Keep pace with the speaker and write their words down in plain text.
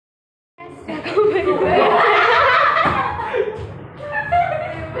Okay,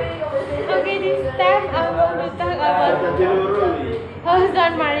 this time I'm going to talk about house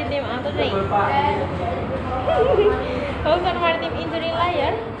on maritime injury. House on maritime injury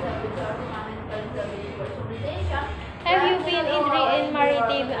layer. Have you been injured in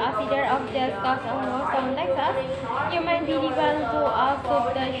maritime accident of the coast of Houston, Texas? You might be able to a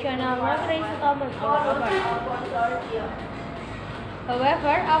substantial lottery settlement over.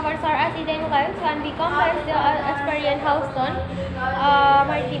 However, offshore accident claims can be complex. The experienced Houston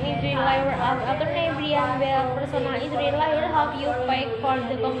maritime injury lawyer attorney Brian Bell personal injury lawyer help you pay for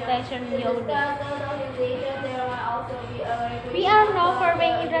the compensation you need. We are now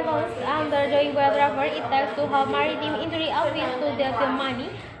forming intervals under the whatever it takes to help maritime injury office to get the money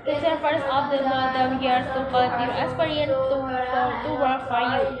to servers of the modern years to collect your experience to work for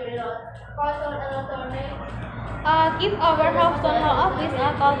you. Give our Houston Law Office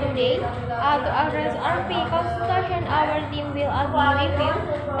a call today to address RP consultation. Our team will agree with you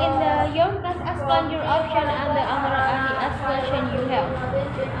in your case, explain your option and the other any explanation you have.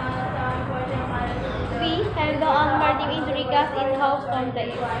 We handle on maritime injury case in Houston,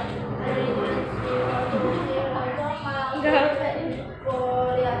 Texas.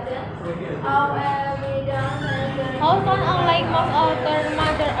 Houston, unlike most other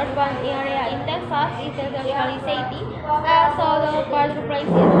major urban areas in Texas, is essentially city, so the part plays a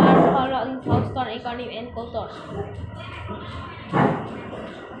large role in Houston economy and culture.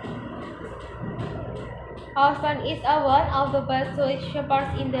 Houston is one of the best Swiss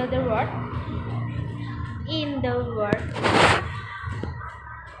shepherds in the world.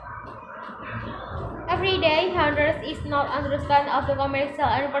 Every day, hundreds, if not understand, of the commercial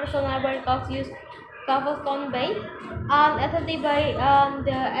and personal vehicles use Houston Bay and Atlantic Bay and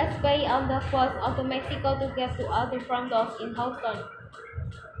the S Bay on the coast of Mexico to get to other from those in Houston.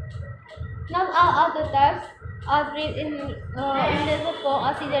 Not all of the types are treated in the fall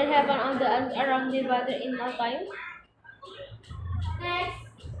accident happen on the and around the water in no time. Next.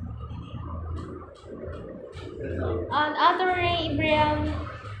 And attorney Brian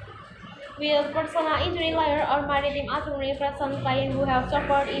will personal injury lawyer or maritime attorney present client who have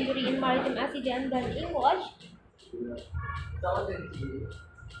suffered injury in maritime accident than English.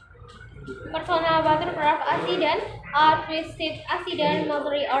 Personal watercraft accident, cruise ship accident,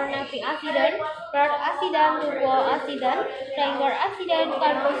 military or navy accident, road accident, wall accident, tanker accident,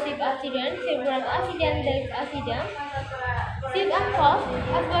 cargo ship accident, shipwreck accident, deck accident, ship and falls,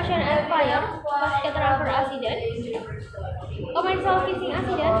 explosion and fire, basket transfer accident, commercial fishing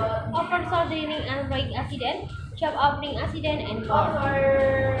accident, offshore drilling and wreck accident, job opening accident, and more.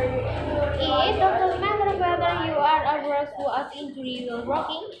 It doesn't matter whether you are a worker who has injury while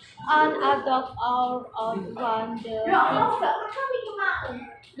working on a dock or on the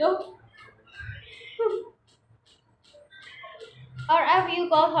or if you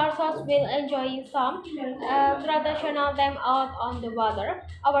go horses will enjoying some traditional time out on the water.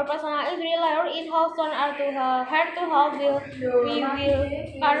 Our personal injury lawyer in Houston are to here to help we will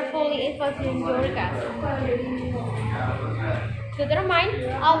carefully evaluate your case. To determine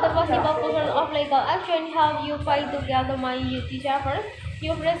all the possible courses of legal action, help you pay to get the money you deserve.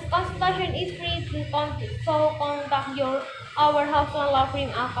 Your first consultation is free to so contact our Houston law firm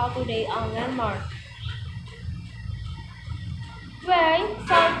account today on Landmark. Well,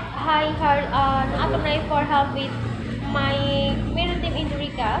 so I hired an attorney for help with my maritime injury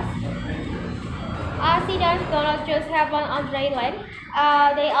case. Accidents do not just happen on dry land,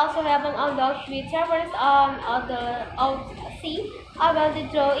 they also happen on those with servers on the sea. About the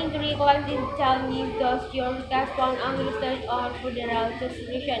draw injury claims in telling those your case found under state or federal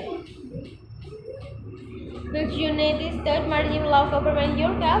jurisdiction. The United States Maritime Law government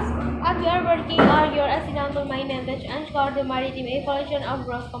your case as you are working on your accidental maintenance and score the maritime evaluation of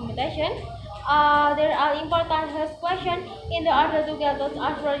gross compensation. There are important health questions in the order to get those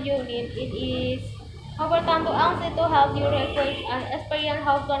answers you need. It is important to answer to help you request an experienced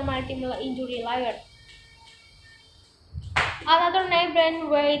Houston maritime injury lawyer. Another name brand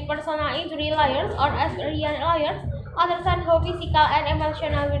with personal injury lawyers or experienced lawyers understand how physical and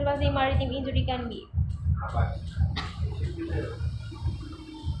emotional with maritime injury can be.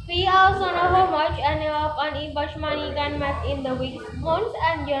 We also know how much and how uninvested money can make in the weeks, months,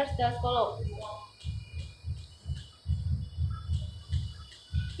 and years that follow.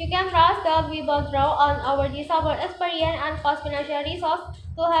 You can trust that we will draw on our disabled experience and cost financial resources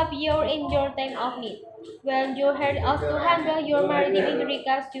to help you in your time of need. When you head us to handle your maritime injury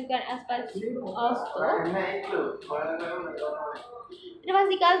case, you can expect us to.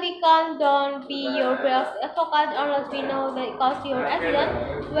 Basically, we don't be your best advocate unless we know the caused your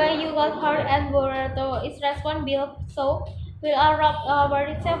accident, where you got hurt and were to its responsible. So, we'll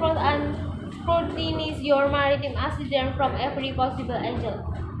our several and scrutinize your maritime accident from every possible angle.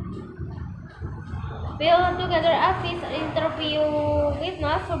 We'll together assist, interview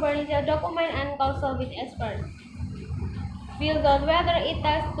witness, supervise document, and consult with experts. We'll learn whether it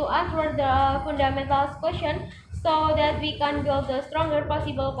takes to answer the fundamental question so that we can build the stronger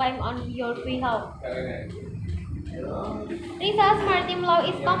possible claim on your behalf. Research maritime law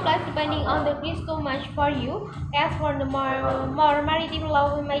is complex depending on the risk too much for you. As for the more maritime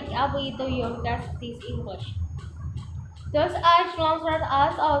law we make able to your case this English. Those arch alongside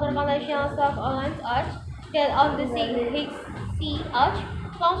us other conventional self-aligned arch that on the sea arch,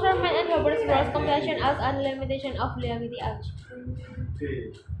 longshoremen and hoppers cross completion as and limitation of liability arch.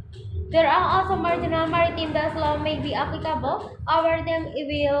 There are also marginal maritime that law may be applicable. Over them,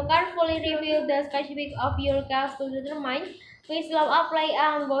 we will carefully review the specifics of your case to determine which law apply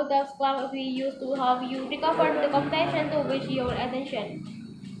and what those laws we use to help you recover the compensation to which your attention.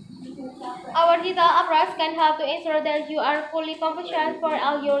 Our detailed approach can help to ensure that you are fully compensated for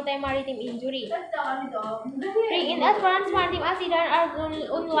all your time maritime injury. In advance maritime accidents are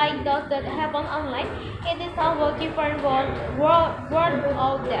unlike those that happen online. It is somewhat different world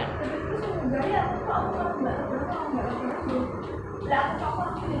out there.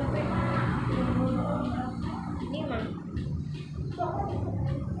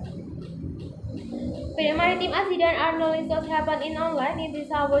 When maritime accidents are knowledge that happen in online, it is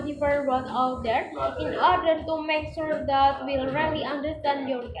somewhat different world out there. In order to make sure that we'll really understand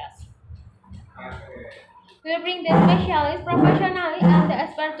your case. We'll bring the specialist professionally and the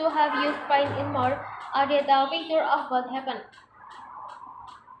expert to help you find in more a detailed picture of what happened.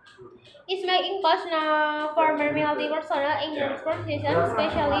 It's making coach former military personnel, English proficiency,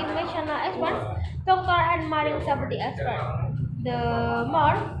 especially national experts, doctor and marine safety experts. The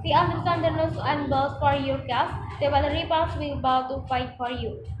more we understand the nuts and bolts for your case, the better results we're about to fight for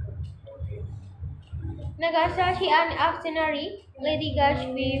you. Negotiation and actionary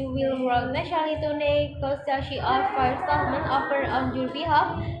litigation we will work nationally to negotiate a fair settlement offer on your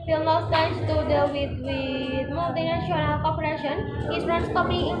behalf. Will not stand to deal with multinational corporation, insurance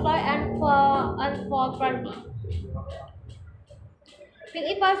company, employee and for party. Will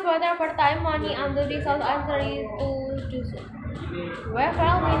invest whatever time, money, and the result answer to do so.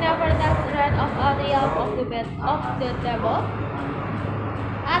 However, we never take threat of a real of the table.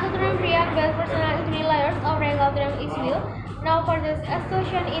 At the time, react well personal injury layers of regulatory issue. Now for this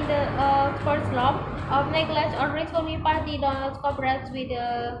assertion in the first law of neglect or responsible party don't cooperate with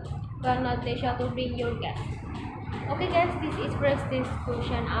the connotation to bring your case. Okay guys, this is first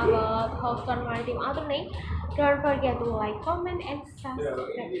discussion about Offshore maritime attorney. Don't forget to like, comment, and subscribe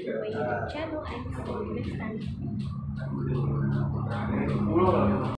to my YouTube channel and see you next time.